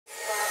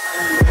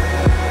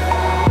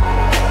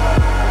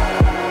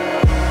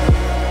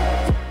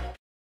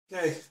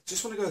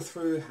just want to go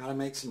through how to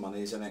make some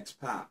money as an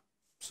expat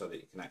so that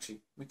you can actually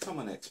become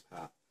an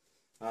expat.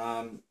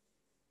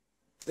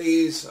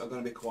 These are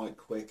going to be quite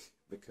quick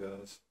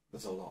because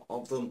there's a lot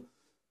of them,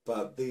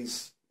 but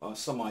these are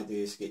some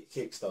ideas to get you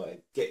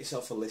kick-started. Get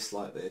yourself a list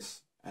like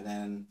this and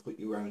then put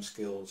your own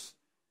skills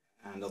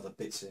and other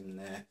bits in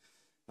there,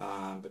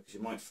 because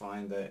you might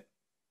find that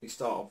you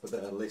start off with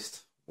a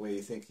list where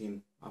you're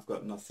thinking, I've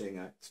got nothing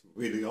to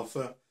really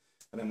offer,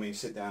 and then when you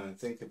sit down and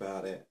think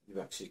about it, you've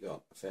actually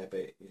got a fair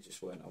bit, you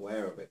just weren't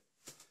aware of it.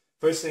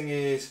 First thing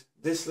is,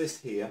 this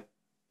list here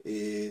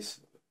is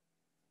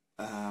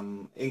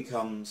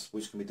incomes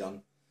which can be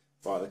done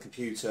via the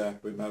computer,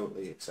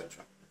 remotely,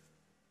 etc.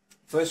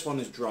 First one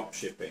is drop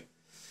shipping.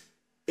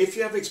 If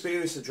you have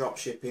experience of drop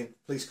shipping,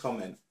 please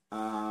comment,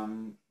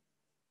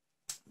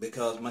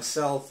 because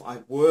myself,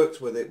 I've worked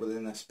with it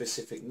within a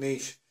specific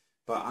niche,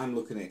 but I'm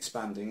looking at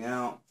expanding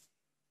out.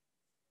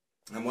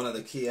 And one of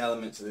the key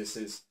elements of this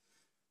is,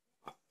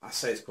 I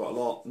say it's quite a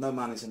lot, no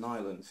man is an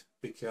island,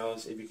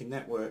 because if you can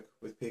network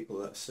with people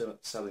that are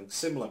selling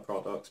similar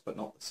products but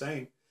not the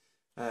same,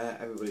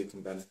 everybody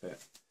can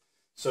benefit.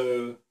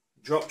 So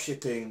drop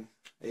shipping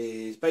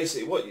is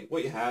basically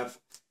what you have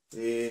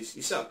is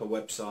you set up a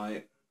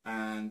website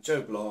and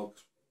Joe Blog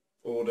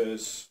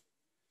orders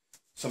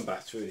some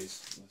batteries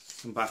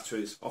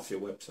off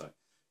your website.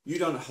 You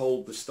don't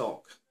hold the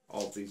stock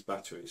of these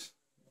batteries.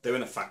 They're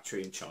in a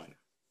factory in China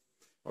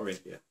or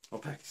India or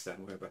Pakistan,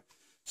 wherever.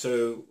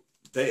 So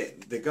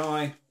the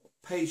guy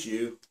pays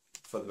you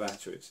for the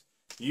batteries.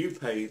 You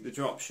pay the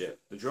dropship.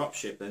 The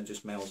dropship then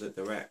just mails it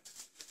direct.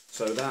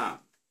 So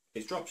that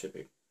is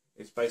dropshipping.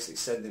 It's basically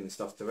sending the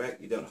stuff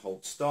direct. You don't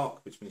hold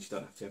stock, which means you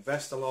don't have to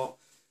invest a lot.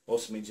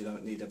 Also means you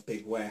don't need a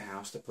big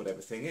warehouse to put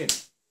everything in,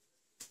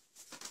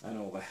 and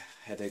all the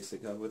headaches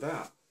that go with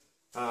that.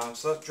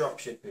 So that's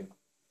dropshipping.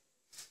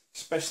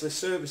 Specialist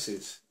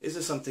services. Is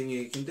there something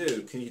you can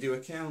do? Can you do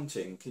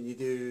accounting? Can you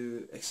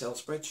do Excel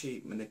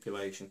spreadsheet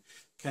manipulation?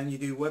 Can you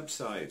do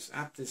websites,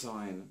 app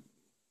design?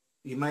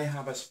 You may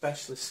have a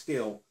specialist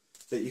skill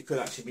that you could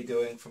actually be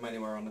doing from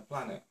anywhere on the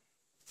planet.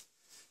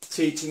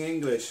 Teaching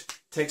English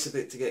takes a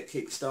bit to get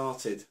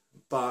kick-started,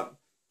 but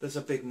there's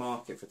a big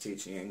market for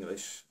teaching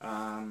English.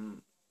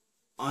 I'm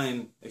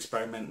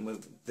experimenting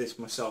with this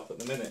myself at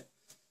the minute.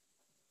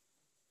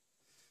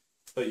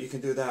 But you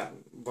can do that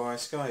via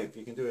Skype.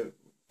 You can do it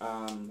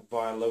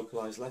via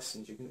localized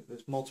lessons.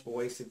 There's multiple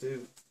ways to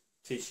do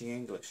teaching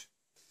English.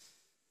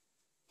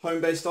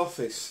 Home-based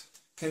office.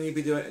 Can you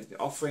be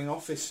offering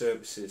office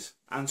services,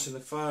 answering the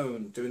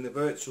phone, doing the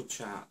virtual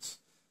chats,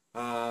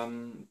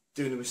 doing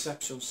the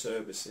reception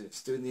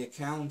services, doing the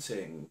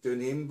accounting, doing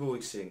the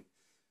invoicing?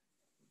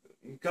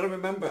 You've got to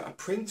remember, a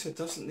printer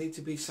doesn't need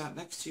to be sat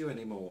next to you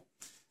anymore.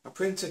 A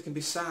printer can be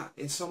sat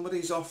in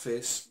somebody's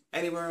office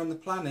anywhere on the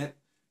planet,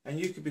 and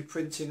you could be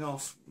printing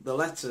off the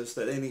letters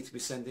that they need to be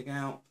sending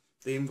out,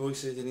 the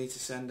invoices they need to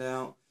send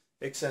out,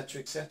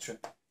 etc., etc.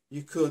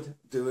 You could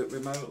do it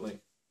remotely.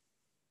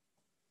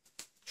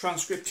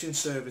 Transcription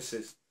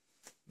services.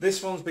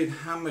 This one's been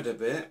hammered a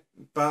bit,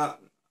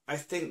 but I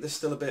think there's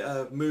still a bit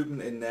of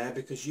movement in there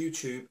because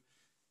YouTube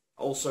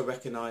also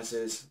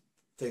recognises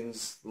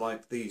things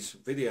like these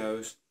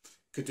videos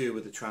could do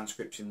with the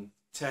transcription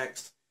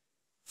text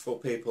for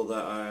people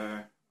that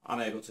are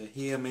unable to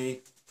hear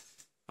me,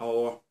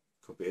 or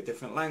could be a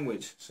different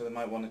language, so they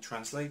might want to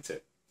translate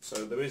it.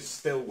 So there is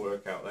still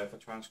work out there for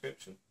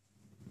transcription.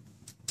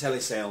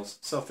 Telesales,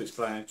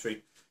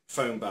 self-explanatory,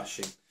 phone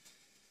bashing.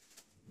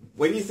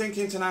 When you think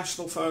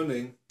international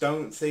phoning,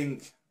 don't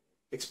think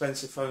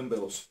expensive phone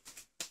bills.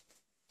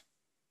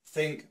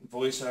 Think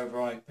voice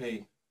over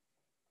IP.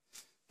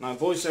 Now,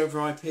 voice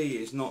over IP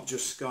is not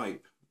just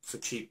Skype for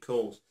cheap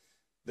calls.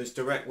 There's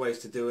direct ways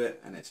to do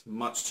it, and it's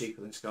much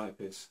cheaper than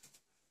Skype is.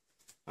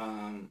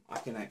 I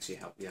can actually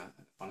help you out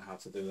on how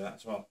to do that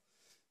as well.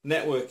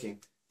 Networking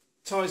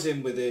ties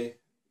in with the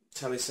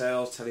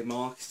telesales,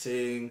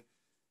 telemarketing,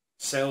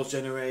 sales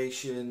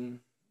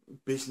generation,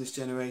 business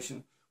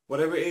generation.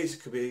 Whatever it is,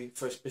 it could be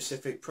for a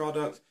specific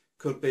product,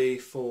 could be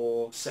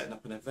for setting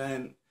up an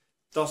event,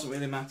 doesn't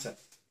really matter.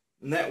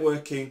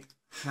 Networking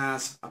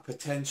has a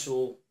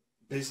potential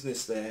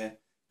business there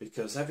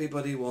because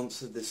everybody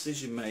wants a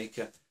decision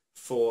maker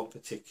for a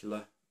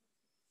particular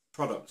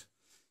product.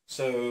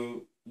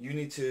 So you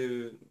need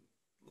to,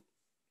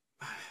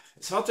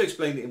 it's hard to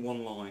explain it in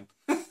one line,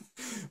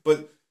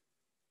 but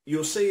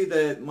you'll see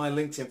that my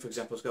LinkedIn, for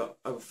example, has got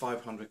over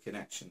 500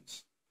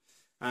 connections.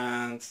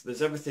 And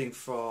there's everything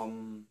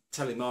from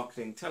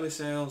telemarketing,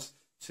 telesales,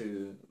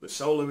 to the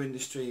solar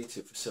industry,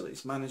 to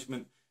facilities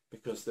management,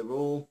 because they're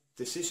all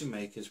decision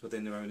makers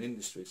within their own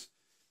industries.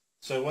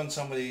 So when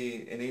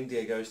somebody in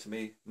India goes to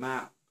me,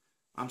 Matt,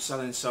 I'm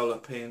selling solar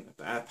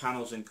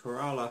panels in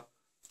Kerala,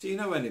 do you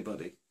know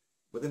anybody?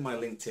 Within my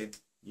LinkedIn,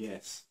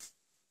 yes.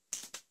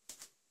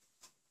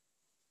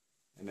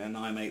 And then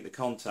I make the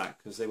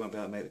contact, because they won't be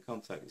able to make the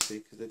contact, you see,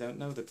 because they don't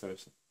know the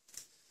person.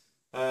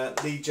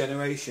 Lead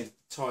generation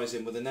ties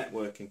in with the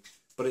networking,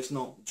 but it's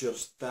not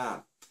just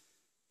that.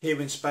 Here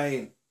in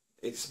Spain,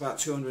 it's about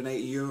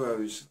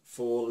 €280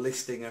 for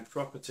listing a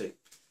property.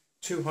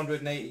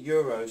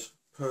 €280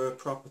 per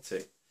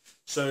property.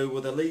 So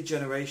with a lead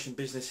generation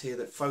business here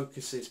that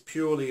focuses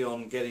purely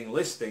on getting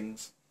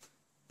listings,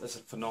 there's a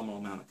phenomenal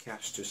amount of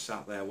cash just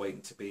sat there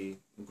waiting to be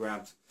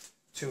grabbed.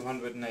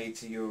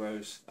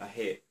 €280 a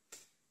hit.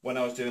 When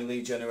I was doing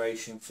lead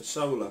generation for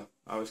solar,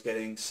 I was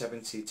getting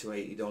 $70 to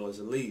 $80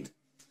 a lead.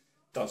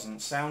 Doesn't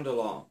sound a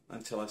lot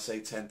until I say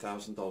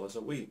 $10,000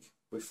 a week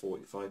with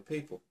 45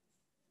 people.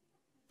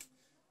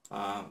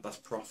 That's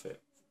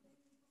profit.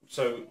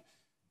 So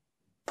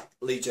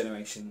lead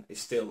generation is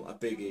still a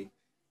biggie.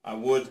 I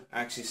would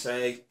actually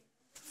say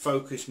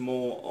focus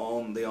more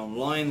on the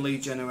online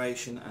lead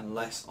generation and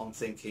less on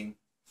thinking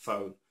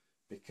phone,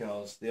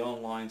 because the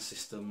online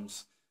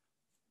systems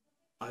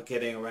are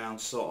getting around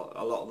sort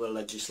of a lot of the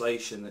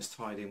legislation that's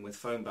tied in with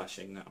phone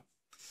bashing now.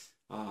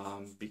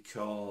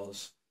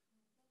 Because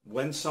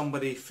when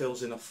somebody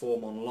fills in a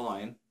form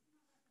online,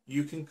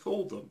 you can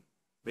call them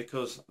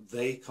because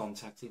they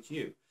contacted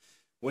you.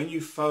 When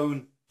you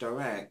phone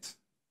direct,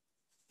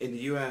 in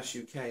the US,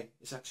 UK,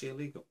 it's actually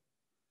illegal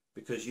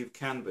because you've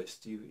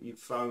canvassed, you've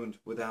phoned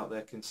without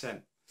their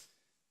consent.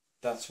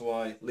 That's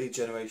why lead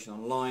generation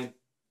online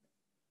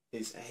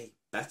is A,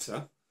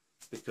 better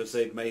because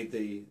they've made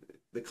the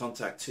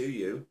contact to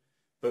you,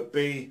 but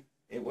B,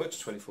 it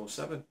works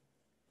 24/7.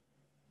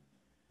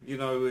 You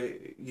know,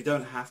 you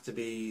don't have to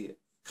be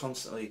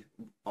constantly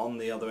on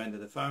the other end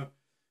of the phone.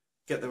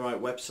 Get the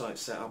right website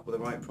set up with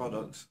the right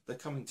products, they're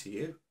coming to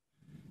you.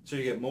 So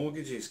you get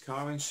mortgages,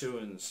 car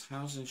insurance,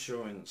 house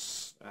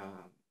insurance.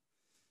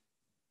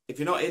 If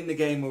you're not in the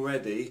game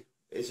already,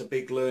 it's a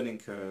big learning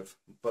curve,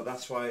 but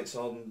that's why it's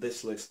on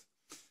this list,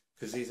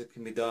 because these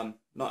can be done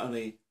not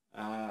only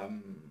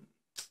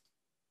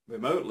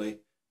remotely,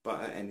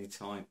 but at any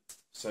time.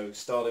 So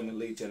starting with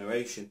lead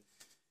generation,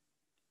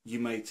 you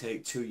may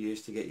take 2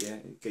 years to get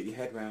your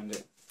head around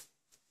it.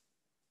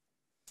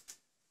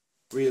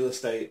 Real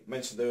estate,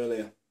 mentioned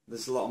earlier,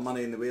 there's a lot of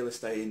money in the real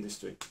estate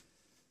industry.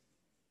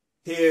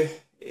 Here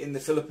in the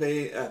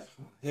Philippines,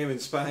 here in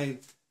Spain,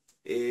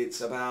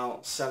 it's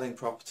about selling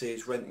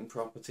properties, renting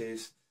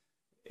properties.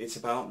 It's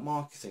about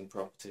marketing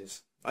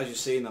properties. As you've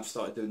seen, I've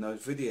started doing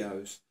those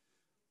videos.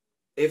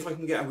 If I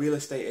can get a real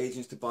estate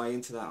agent to buy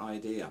into that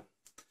idea,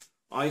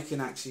 I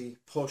can actually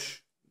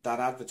push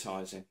that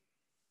advertising.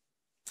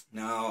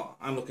 Now,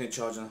 I'm looking at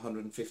charging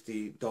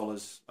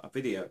 $150 a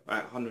video,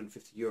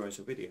 €150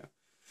 a video.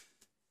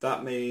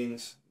 That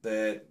means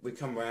that we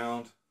come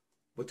around,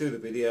 we'll do the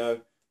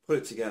video, put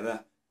it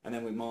together, and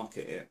then we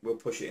market it. We'll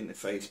push it into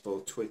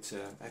Facebook,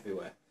 Twitter,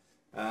 everywhere.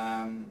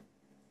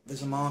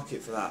 There's a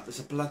market for that. There's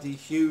a bloody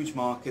huge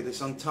market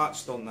that's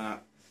untouched on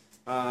that.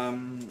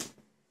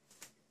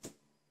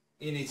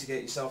 You need to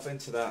get yourself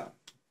into that,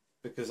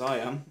 because I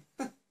am.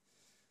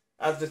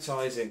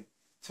 Advertising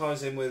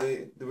ties in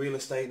with the real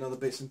estate and other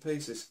bits and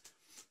pieces.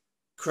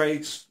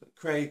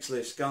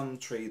 Craigslist,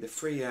 Gumtree, the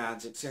free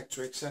ads,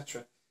 etc.,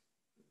 etc.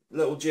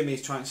 Little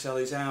Jimmy's trying to sell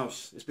his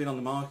house. It's been on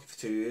the market for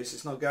 2 years.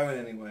 It's not going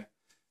anywhere.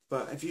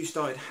 But if you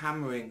started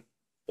hammering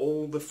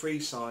all the free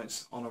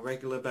sites on a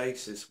regular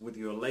basis with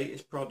your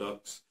latest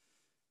products,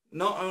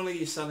 not only are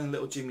you selling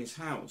Little Jimmy's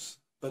house,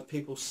 but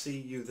people see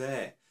you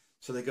there.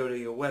 So they go to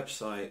your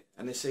website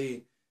and they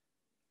see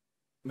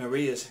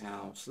Maria's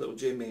house, Little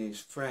Jimmy's,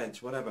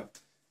 Fred's, whatever.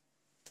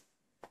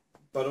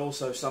 But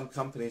also some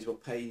companies will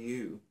pay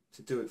you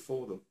to do it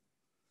for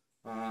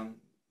them.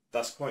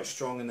 That's quite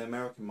strong in the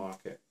American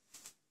market.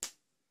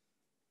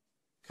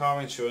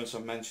 Car insurance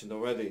I've mentioned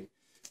already.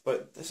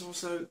 But there's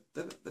also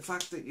the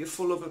fact that you're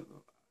full of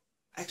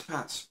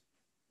expats.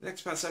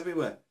 Expats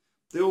everywhere.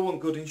 They all want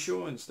good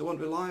insurance. They want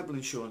reliable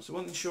insurance. They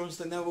want insurance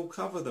that never will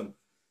cover them.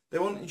 They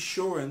want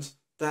insurance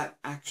that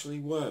actually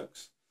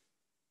works.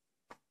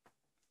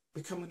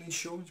 Become an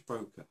insurance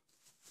broker.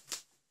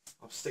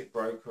 I'll stick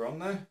broker on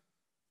there.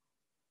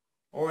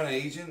 Or an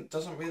agent.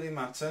 Doesn't really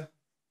matter.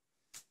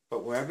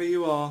 But wherever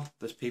you are,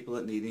 there's people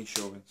that need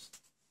insurance.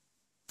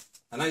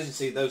 And as you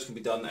see, those can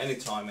be done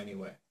anytime,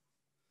 anywhere.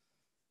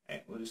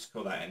 We'll just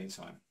call that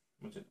anytime.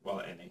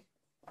 Well, any.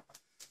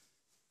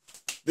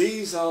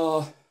 These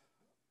are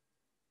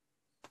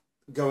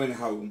going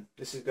home.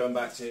 This is going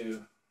back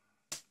to,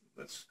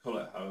 let's call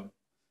it home.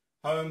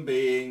 Home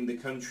being the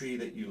country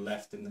that you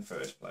left in the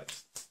first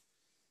place.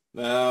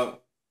 Now,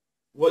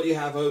 what you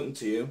have open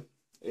to you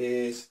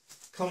is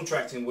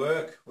contracting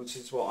work, which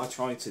is what I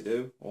try to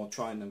do, or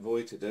try and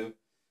avoid to do.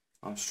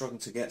 I'm struggling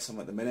to get some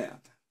at the minute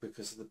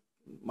because of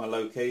my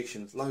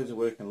locations. Loads of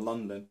work in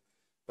London,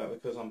 but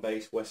because I'm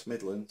based West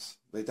Midlands,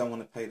 they don't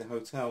want to pay the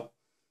hotel,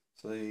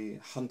 so they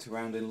hunt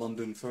around in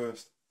London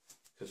first,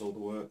 because all the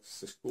work's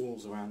the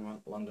schools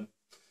around London.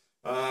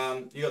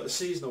 You got the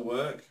seasonal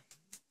work,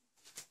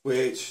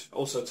 which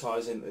also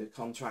ties into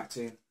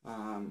contracting,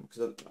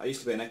 because I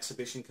used to be an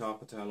exhibition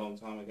carpenter a long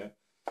time ago.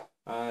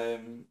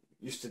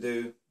 Used to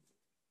do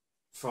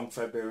from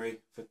February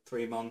for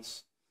 3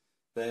 months,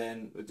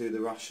 then we do the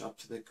rush up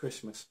to the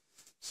Christmas.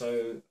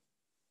 So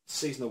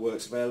seasonal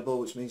work's available,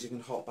 which means you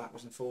can hop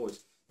backwards and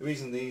forwards. The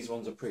reason these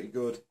ones are pretty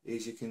good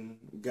is you can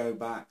go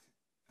back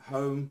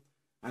home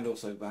and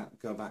also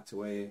go back to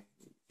where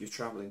you're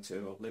travelling to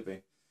or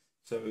living.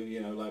 So,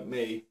 you know, like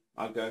me,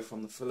 I'd go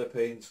from the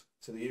Philippines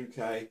to the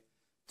UK,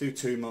 do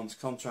 2 months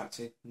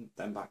contracting, and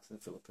then back to the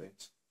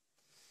Philippines.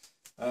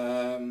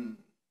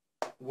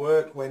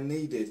 Work when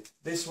needed.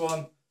 This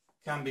one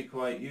can be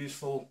quite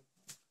useful,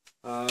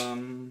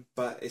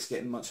 but it's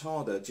getting much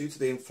harder due to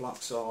the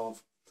influx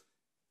of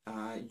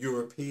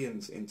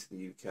Europeans into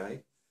the UK.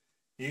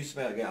 You used to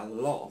be able to get a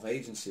lot of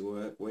agency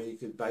work where you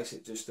could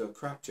basically just do a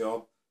crap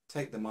job,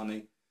 take the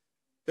money,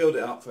 build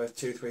it up for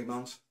 2-3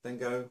 months, then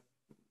go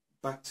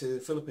back to the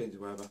Philippines or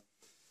wherever. A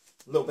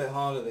little bit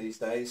harder these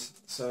days,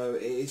 so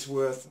it is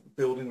worth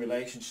building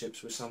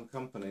relationships with some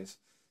companies,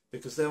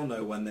 because they'll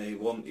know when they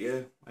want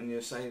you, and you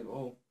say,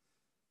 oh,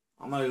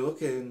 I'm only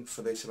looking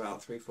for this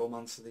about 3-4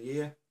 months of the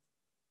year.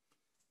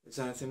 Is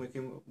there anything we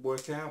can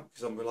work out?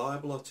 Because I'm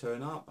reliable, I'll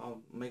turn up,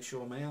 I'll make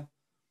sure I'm here.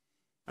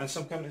 And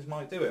some companies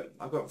might do it.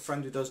 I've got a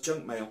friend who does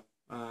junk mail.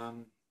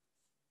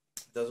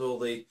 Does all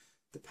the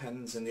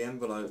pens and the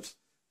envelopes.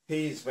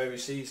 He's very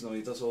seasonal,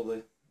 he does all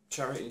the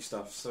charity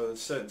stuff, so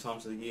there's certain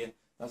times of the year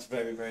that's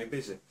very, very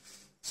busy.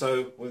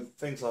 So with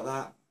things like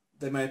that,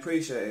 they may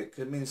appreciate it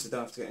because it means they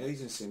don't have to get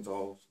agency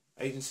involved.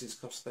 Agencies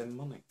cost them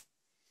money.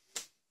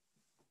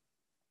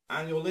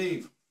 Annual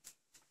leave,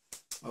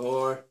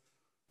 or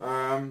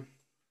a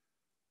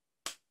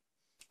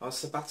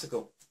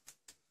sabbatical.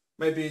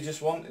 Maybe you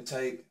just want to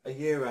take a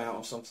year out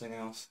or something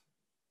else.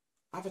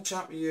 Have a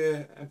chat with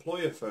your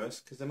employer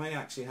first, because they may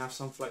actually have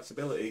some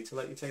flexibility to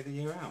let you take the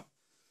year out.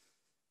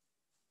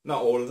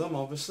 Not all of them,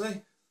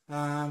 obviously,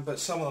 but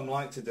some of them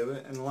like to do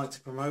it and like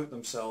to promote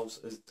themselves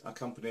as a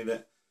company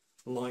that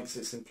likes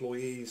its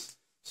employees.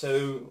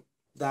 So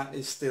that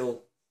is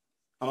still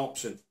an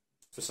option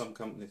for some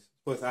companies.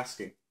 It's worth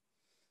asking.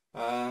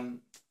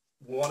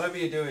 Whatever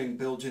you're doing,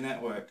 build your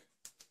network.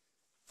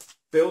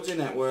 Build your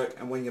network,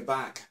 and when you're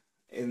back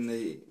in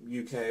the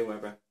UK or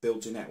wherever,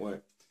 build your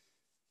network.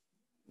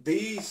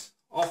 These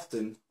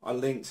often are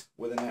linked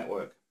with a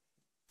network.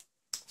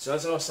 So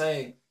as I was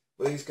saying,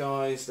 with these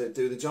guys that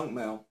do the junk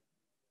mail,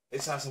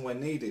 it's as and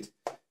when needed.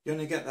 You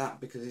only get that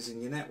because it's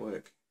in your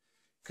network.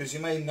 Because you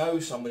may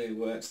know somebody who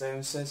works there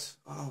and says,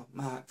 oh,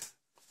 Matt,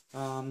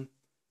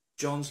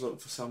 John's looking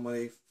for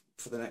somebody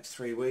for the next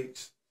 3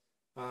 weeks.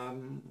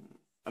 And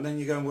then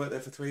you go and work there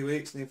for 3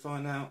 weeks and you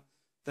find out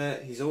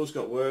that he's always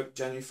got work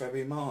January,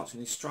 February, March,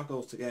 and he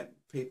struggles to get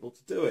people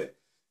to do it.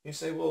 You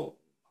say, well,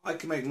 I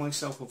can make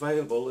myself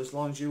available as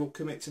long as you will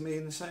commit to me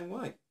in the same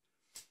way.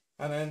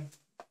 And then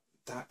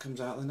that comes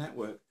out of the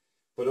network.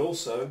 But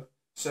also,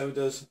 so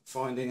does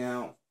finding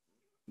out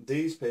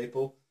these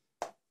people,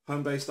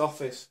 home-based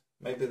office.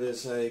 Maybe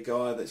there's a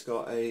guy that's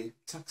got a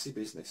taxi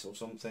business or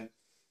something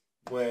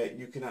where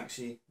you can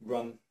actually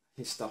run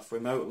his stuff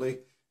remotely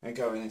and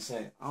go in and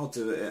say, I'll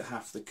do it at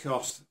half the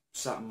cost,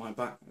 sat on my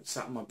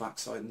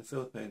backside in the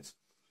Philippines.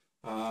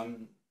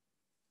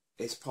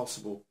 It's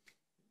possible.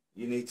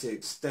 You need to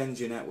extend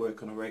your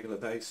network on a regular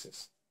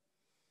basis.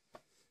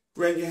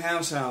 Rent your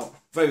house out.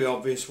 Very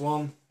obvious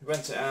one.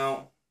 Rent it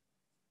out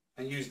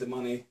and use the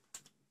money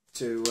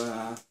to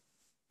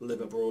live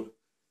abroad.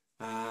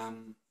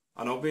 An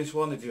obvious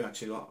one if you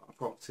actually got a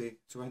property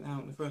to rent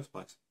out in the first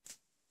place.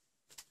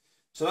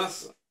 So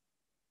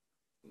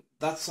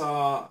that's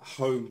our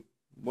home,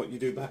 what you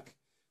do back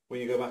when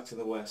you go back to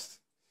the West.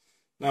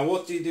 Now,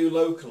 what do you do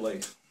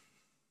locally?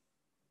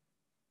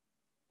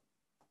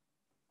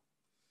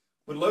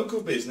 With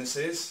local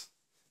businesses,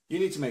 you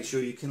need to make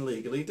sure you can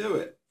legally do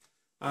it.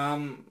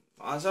 I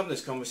was having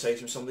this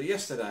conversation with somebody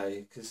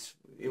yesterday because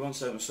he wants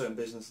to open a certain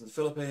business in the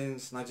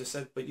Philippines, and I just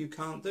said, but you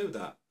can't do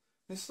that.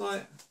 It's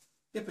like,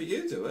 yeah, but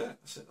you do it. I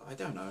said, I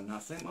don't know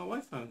nothing, my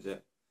wife owns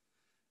it.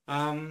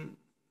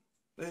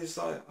 It's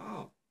like,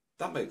 oh,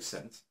 that makes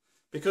sense.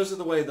 Because of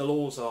the way the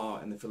laws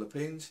are in the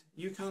Philippines,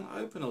 you can't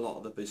open a lot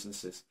of the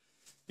businesses.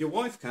 Your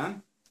wife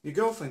can, your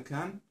girlfriend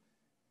can,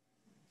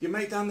 your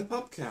mate down the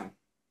pub can.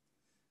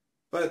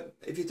 But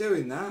if you're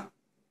doing that,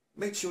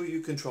 make sure you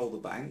control the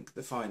bank,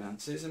 the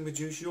finances, and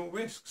reduce your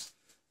risks.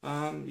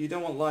 You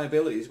don't want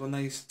liabilities when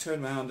they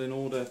turn around and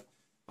order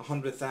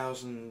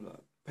 100,000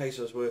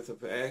 pesos worth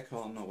of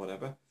aircon or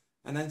whatever,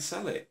 and then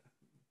sell it.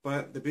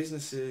 But the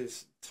business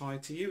is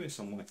tied to you in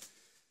some way.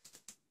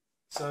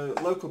 So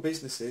local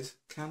businesses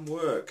can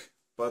work,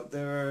 but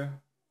they're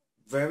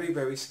very,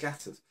 very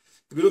scattered.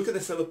 If you look at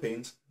the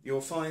Philippines, you'll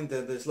find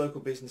that there's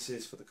local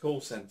businesses for the call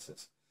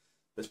centres.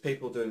 There's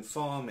people doing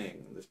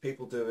farming, there's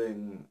people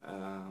doing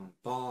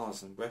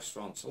bars and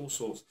restaurants, all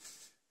sorts.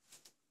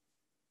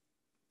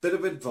 Bit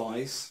of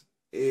advice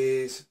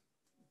is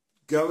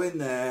go in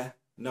there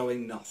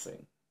knowing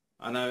nothing.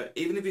 I know,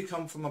 even if you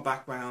come from a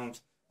background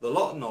with a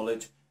lot of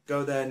knowledge,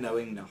 go there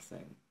knowing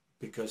nothing.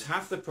 Because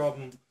half the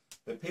problem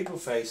that people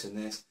face in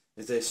this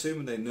is they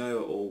assume they know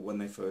it all when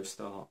they first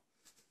start.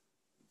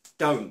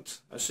 Don't.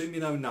 Assume you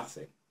know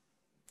nothing.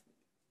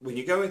 When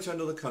you go into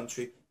another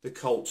country, the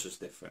culture's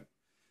different.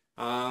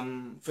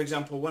 For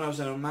example, when I was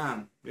in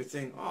Oman, you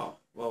think, oh,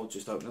 well,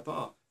 just open a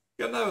bar.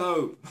 You got no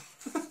hope.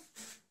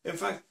 In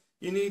fact,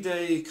 you need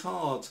a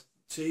card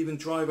to even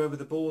drive over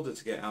the border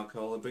to get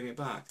alcohol and bring it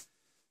back.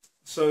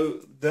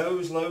 So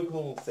those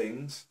local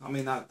things, I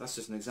mean, that's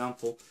just an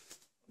example,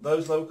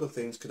 those local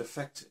things could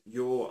affect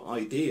your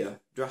idea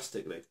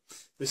drastically.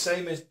 The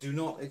same as do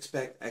not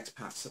expect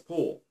expat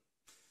support.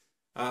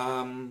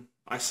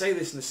 I say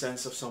this in the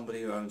sense of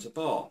somebody who owns a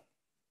bar,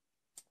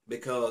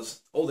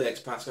 because all the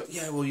expats go,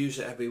 yeah, we'll use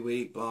it every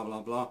week, blah,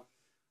 blah, blah.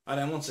 And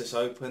then once it's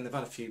open, they've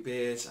had a few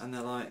beers and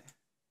they're like,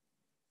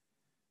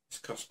 it's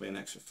cost me an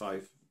extra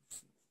five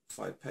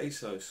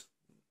pesos.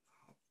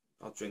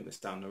 I'll drink this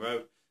down the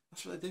road.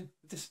 That's what they do.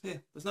 They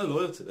disappear. There's no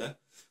loyalty there.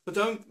 But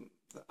don't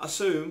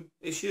assume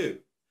it's you.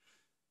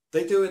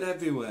 They do it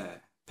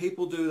everywhere.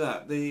 People do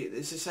that.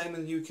 It's the same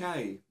in the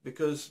UK,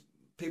 because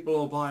people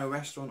will buy a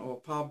restaurant or a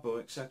pub or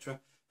etc.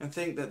 and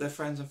think that their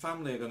friends and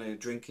family are going to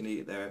drink and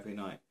eat there every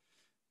night.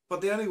 But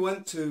they only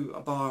went to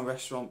a bar and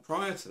restaurant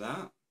prior to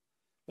that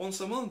once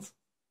a month.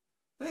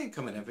 They ain't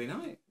coming every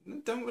night.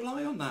 Don't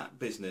rely on that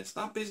business.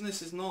 That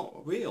business is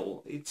not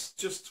real. It's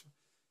just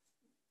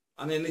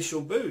an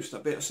initial boost, a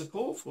bit of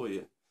support for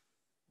you.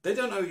 They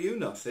don't owe you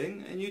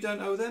nothing and you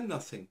don't owe them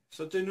nothing.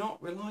 So do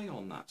not rely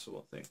on that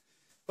sort of thing.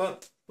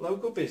 But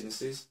local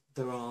businesses,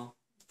 there are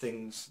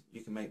things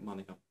you can make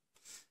money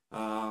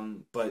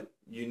on. But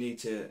you need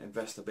to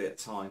invest a bit of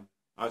time.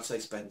 I would say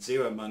spend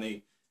zero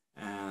money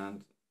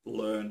and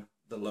learn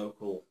the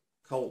local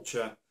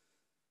culture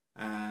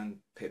and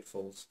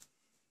pitfalls.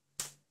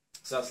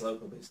 So that's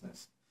local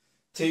business.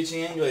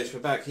 Teaching English, we're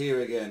back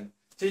here again.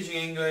 Teaching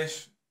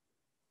English,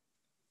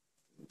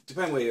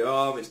 depending where you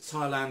are, if it's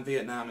Thailand,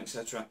 Vietnam,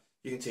 etc.,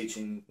 you can teach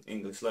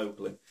English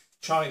locally.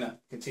 China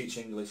can teach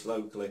English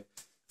locally.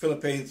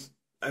 Philippines,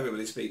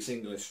 everybody speaks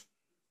English.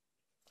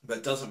 But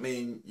it doesn't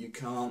mean you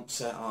can't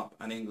set up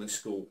an English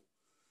school.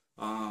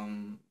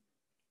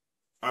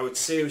 I would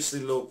seriously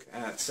look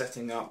at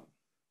setting up,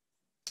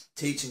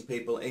 teaching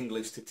people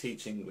English to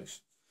teach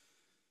English.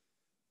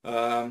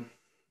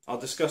 I'll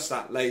discuss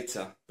that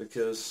later,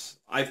 because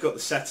I've got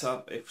the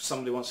setup. If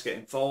somebody wants to get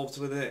involved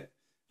with it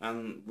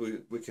and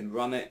we can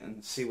run it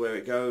and see where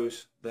it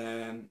goes,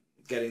 then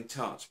get in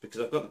touch, because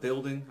I've got the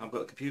building, I've got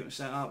the computer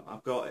set up,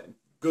 I've got it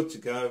good to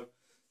go.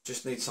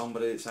 Just need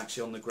somebody that's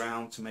actually on the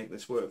ground to make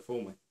this work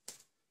for me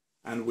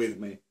and with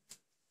me.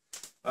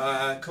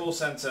 Call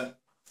centre.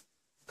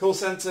 Call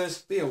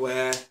centres, be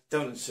aware,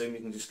 don't assume you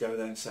can just go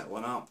there and set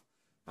one up,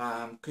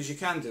 because you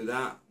can do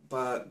that,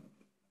 but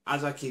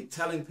as I keep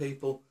telling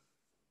people,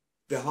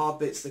 the hard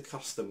bit's the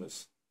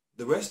customers.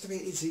 The rest of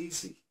it is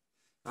easy.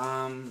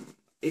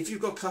 If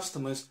you've got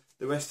customers,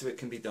 the rest of it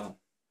can be done.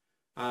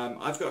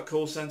 I've got a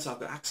call centre, I've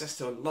got access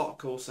to a lot of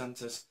call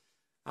centres.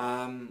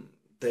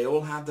 They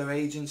all have their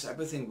agents,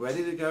 everything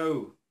ready to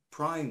go,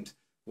 primed.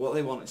 What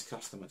they want is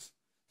customers.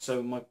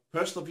 So my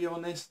personal view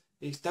on this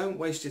is don't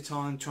waste your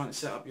time trying to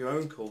set up your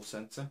own call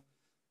centre.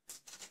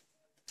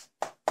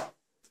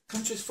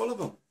 Country's full of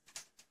them.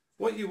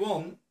 What you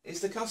want is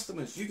the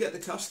customers. You get the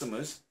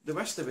customers, the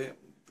rest of it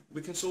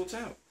we can sort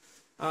out.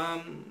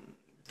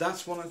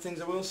 That's one of the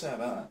things I will say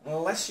about that.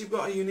 Unless you've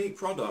got a unique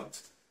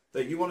product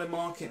that you want to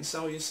market and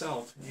sell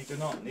yourself, you do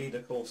not need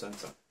a call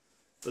centre.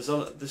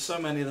 There's so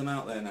many of them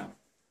out there now.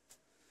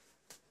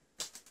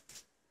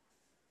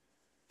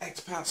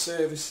 Expat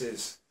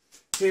services.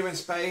 Here in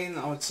Spain,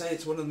 I would say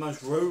it's one of the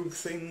most rogue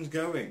things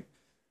going.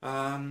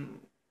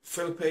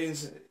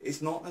 Philippines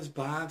is not as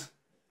bad.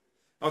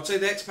 I would say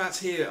the expats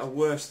here are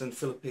worse than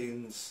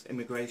Philippines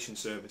immigration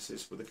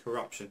services with the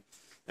corruption.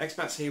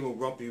 Expats here will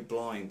rob you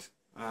blind.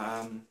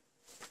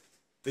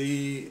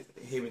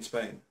 Here in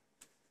Spain,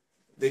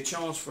 they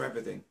charge for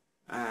everything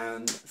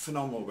and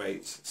phenomenal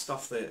rates,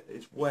 stuff that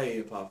is way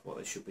above what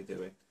they should be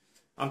doing.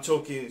 I'm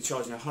talking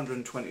charging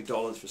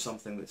 $120 for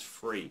something that's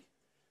free.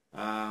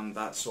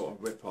 That sort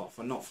of rip-off,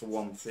 and not for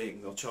one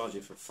thing. They'll charge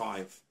you for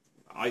 5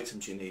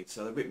 items you need,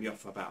 so they rip me off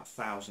for about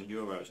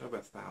 €1,000, over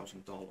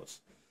 $1,000.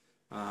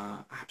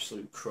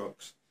 Absolute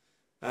crooks.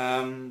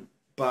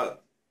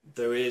 But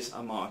there is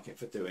a market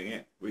for doing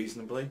it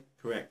reasonably,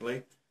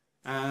 correctly,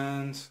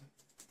 and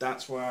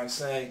that's where I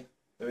say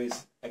there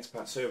is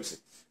expat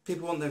services.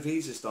 People want their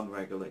visas done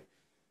regularly.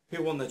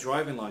 People want their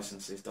driving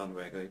licenses done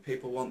regularly.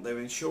 People want their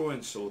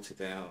insurance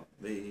sorted out,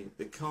 the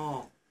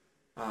car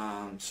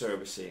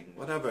servicing,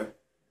 whatever.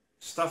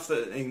 Stuff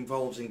that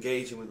involves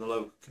engaging with the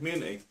local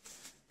community.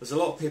 There's a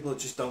lot of people that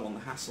just don't want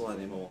the hassle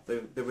anymore.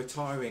 They're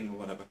retiring or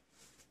whatever.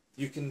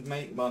 You can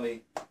make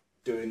money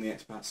doing the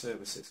expat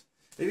services.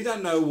 If you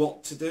don't know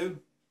what to do,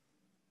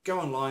 go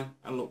online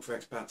and look for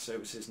expat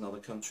services in other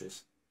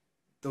countries.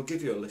 They'll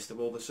give you a list of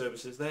all the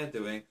services they're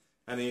doing,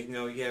 and then you can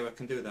go, yeah, I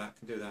can do that,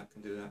 can do that,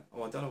 can do that.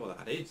 Oh, I don't know what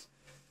that is,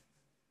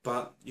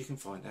 but you can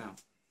find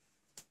out.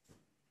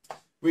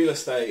 Real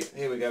estate,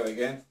 here we go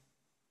again.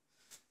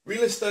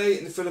 Real estate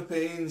in the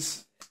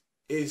Philippines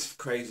is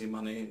crazy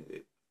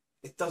money.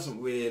 It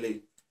doesn't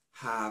really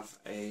have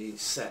a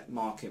set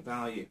market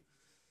value,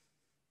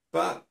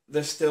 but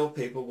there's still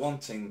people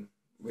wanting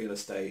real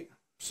estate.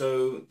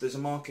 So there's a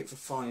market for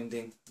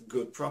finding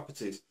good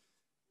properties.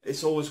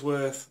 It's always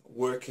worth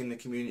working the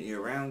community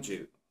around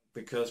you.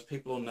 because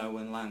people will know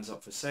when land's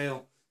up for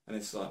sale, and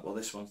it's like, well,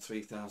 this one's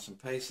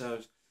 3,000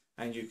 pesos,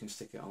 and you can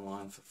stick it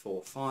online for 4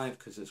 or 5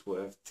 because it's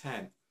worth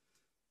 10.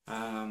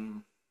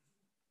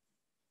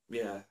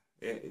 Yeah,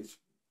 it's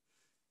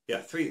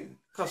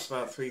costs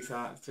about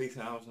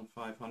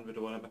 3,500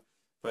 or whatever,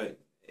 but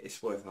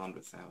it's worth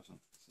 100,000.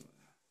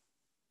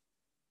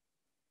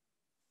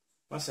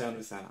 When I say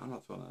 100,000, I'm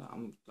not talking.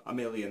 I'm a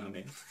million. I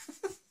mean,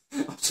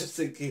 I'm just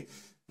thinking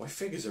my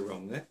figures are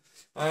wrong there.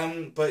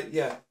 But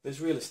yeah, there's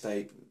real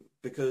estate,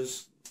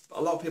 because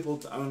a lot of people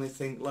only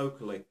think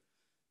locally.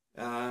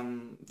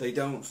 They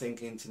don't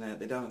think internet.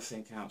 They don't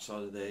think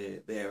outside of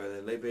the area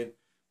they live in,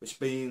 which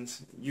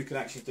means you can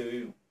actually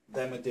do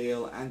them a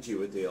deal and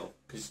you a deal,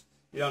 because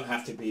you don't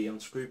have to be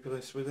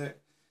unscrupulous with it.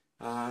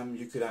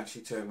 You could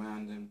actually turn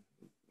around and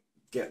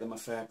get them a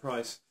fair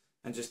price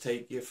and just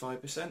take your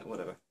 5% or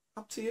whatever.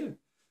 Up to you.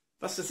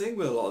 That's the thing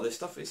with a lot of this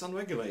stuff, it's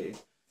unregulated.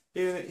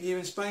 Here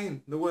in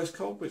Spain, the worst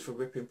culprits for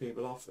ripping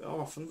people off are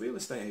often real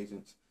estate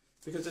agents,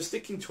 because they're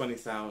sticking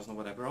 20,000 or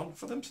whatever on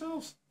for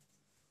themselves.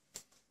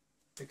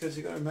 Because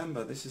you've got to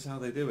remember, this is how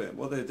they do it.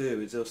 What they'll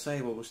do is they'll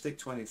say, well, we'll stick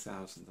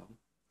 20,000 on,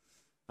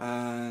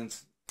 and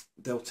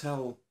they'll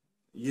tell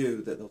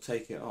you that they'll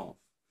take it off.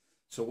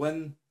 So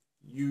when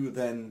you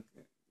then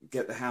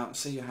get the house,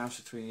 say your house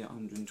is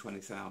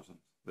 320,000,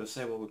 they'll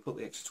say, well, we'll put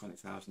the extra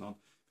 20,000 on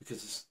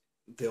because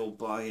they'll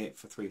buy it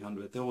for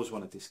 300. They always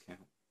want a discount.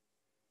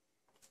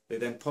 They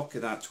then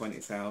pocket that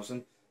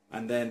 20,000,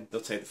 and then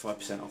they'll take the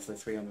 5% off the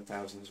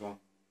 300,000 as well.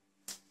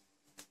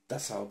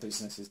 That's how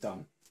business is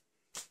done.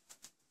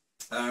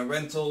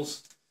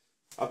 Rentals.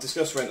 I've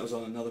discussed rentals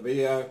on another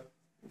video.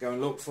 Go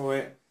and look for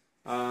it.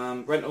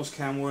 Rentals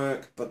can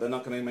work, but they're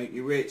not going to make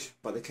you rich,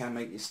 but they can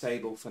make you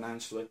stable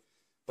financially.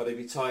 But if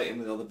you tie it in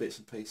with other bits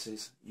and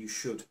pieces, you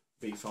should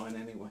be fine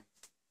anyway.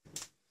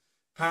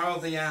 Power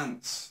of the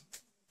ants.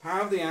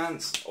 Power of the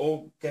ants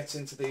all gets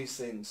into these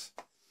things.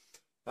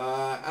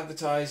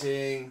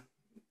 Advertising,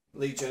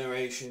 lead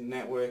generation,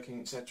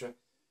 networking, etc.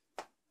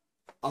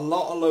 A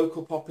lot of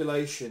local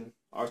population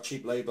are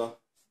cheap labour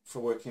for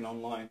working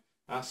online.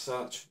 As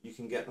such, you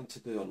can get them to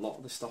do a lot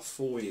of the stuff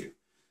for you.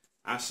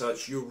 As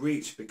such, your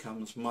reach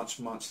becomes much,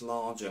 much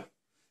larger.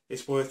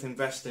 It's worth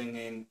investing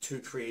in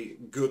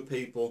 2-3 good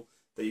people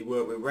that you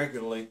work with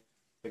regularly,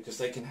 because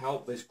they can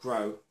help this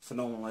grow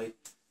phenomenally,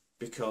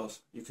 because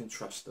you can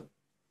trust them.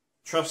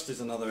 Trust is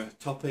another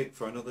topic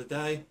for another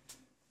day,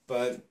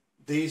 but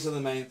these are the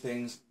main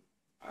things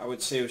I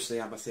would seriously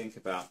have a think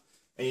about.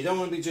 And you don't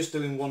want to be just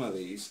doing one of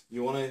these.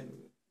 You want to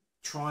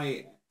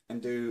try and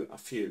do a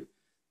few.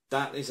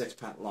 That is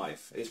expat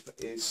life.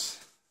 It's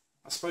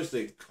I suppose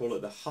they call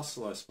it the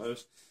hustle, I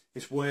suppose.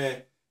 It's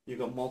where you've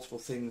got multiple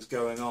things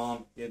going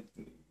on.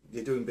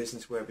 You're doing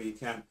business wherever you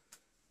can.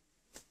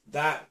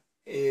 That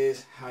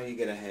is how you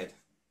get ahead.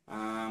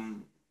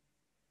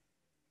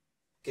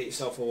 Get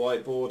yourself a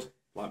whiteboard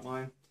like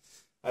mine,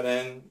 and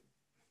then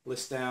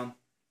list down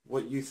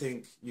what you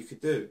think you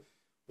could do.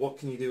 What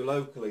can you do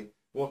locally?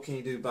 What can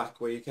you do back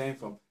where you came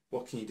from?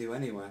 What can you do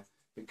anywhere?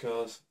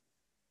 Because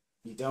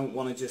you don't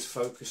want to just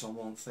focus on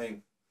one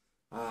thing.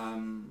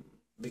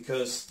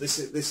 Because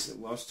this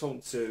I was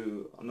talking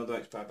to another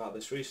expert about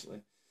this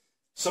recently.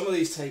 Some of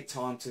these take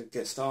time to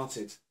get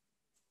started.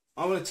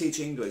 I want to teach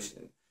English.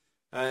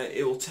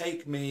 It will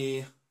take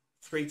me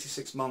 3 to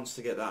 6 months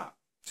to get that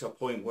to a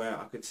point where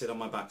I could sit on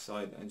my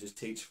backside and just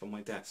teach from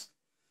my desk.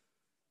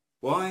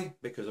 Why?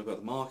 Because I've got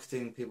the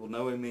marketing, people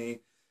knowing me,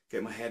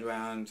 getting my head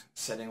around,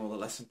 setting all the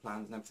lesson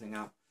plans and everything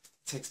up.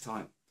 It takes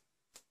time.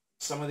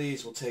 Some of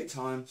these will take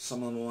time,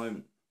 some of them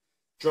won't.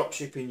 Drop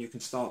shipping, you can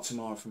start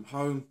tomorrow from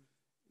home.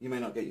 You may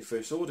not get your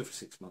first order for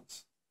 6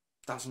 months.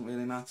 Doesn't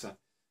really matter,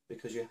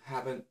 because you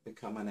haven't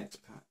become an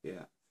expat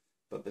yet.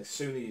 But the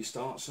sooner you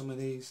start some of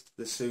these,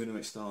 the sooner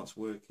it starts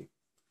working.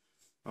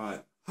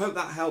 Alright, hope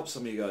that helps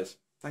some of you guys.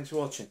 Thanks for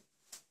watching.